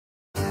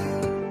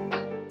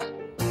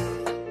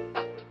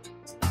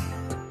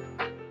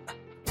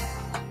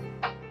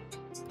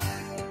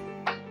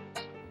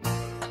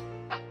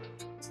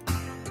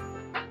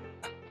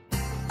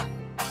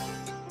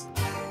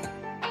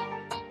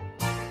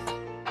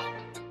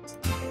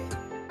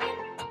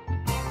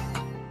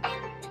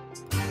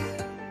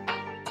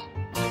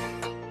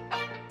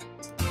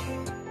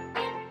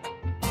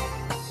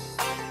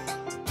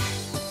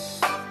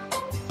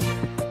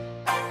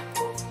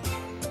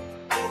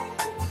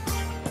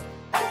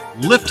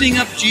lifting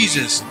up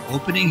Jesus,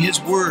 opening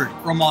his word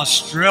from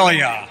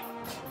Australia,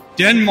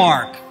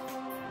 Denmark,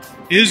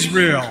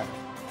 Israel,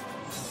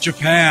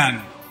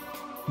 Japan,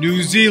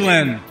 New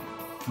Zealand,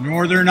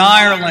 Northern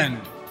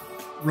Ireland,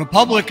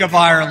 Republic of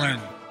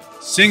Ireland,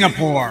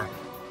 Singapore,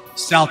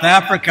 South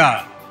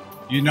Africa,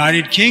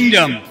 United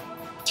Kingdom,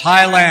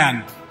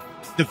 Thailand,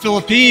 the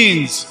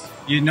Philippines,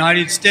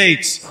 United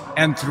States,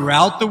 and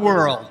throughout the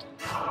world.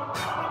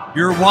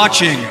 You're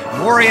watching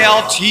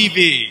Moriel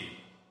TV.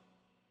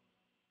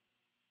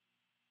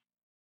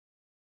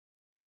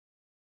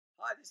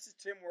 Hi, this is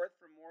Tim Worth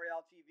from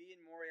Moriel TV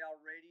and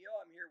Moriel Radio.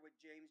 I'm here with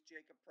James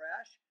Jacob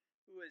Prasch,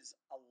 who is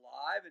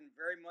alive and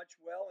very much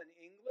well in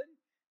England.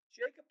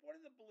 Jacob, one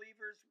of the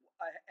believers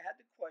had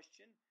the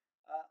question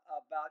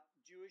about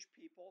Jewish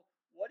people.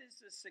 What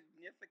is the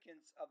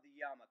significance of the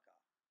Yamaka?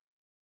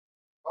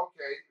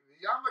 Okay,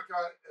 the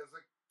Yamaka is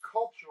a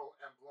cultural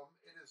emblem.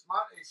 It is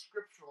not a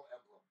scriptural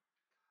emblem.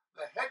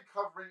 The head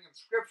covering in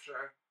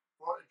scripture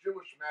for a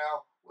Jewish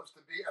male was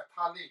to be a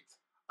talit,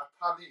 a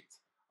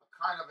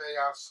kind of a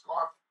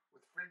scarf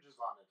with fringes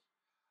on it.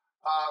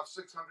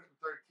 613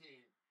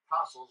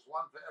 tassels,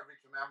 one for every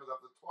commandment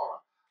of the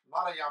Torah,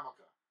 not a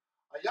yarmulke.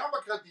 A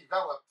yarmulke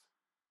developed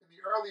in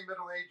the early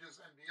Middle Ages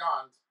and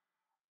beyond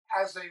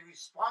as a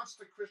response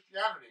to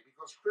Christianity,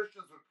 because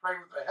Christians would pray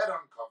with their head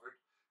uncovered.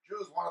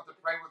 Jews wanted to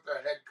pray with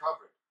their head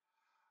covered.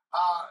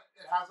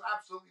 It has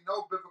absolutely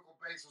no biblical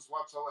basis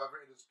whatsoever.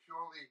 It is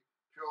purely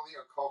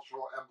a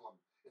cultural emblem.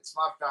 It's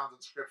not found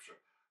in Scripture.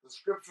 The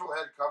scriptural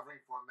head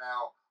covering for a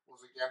male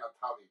was again a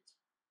talit.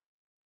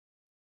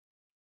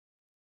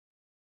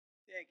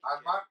 Thank you,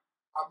 I'm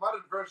not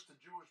adverse to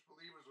Jewish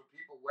believers or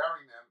people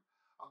wearing them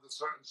under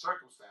certain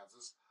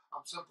circumstances.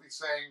 I'm simply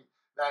saying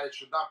that it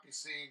should not be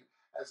seen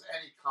as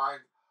any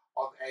kind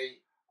of a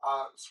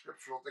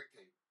scriptural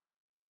dictate.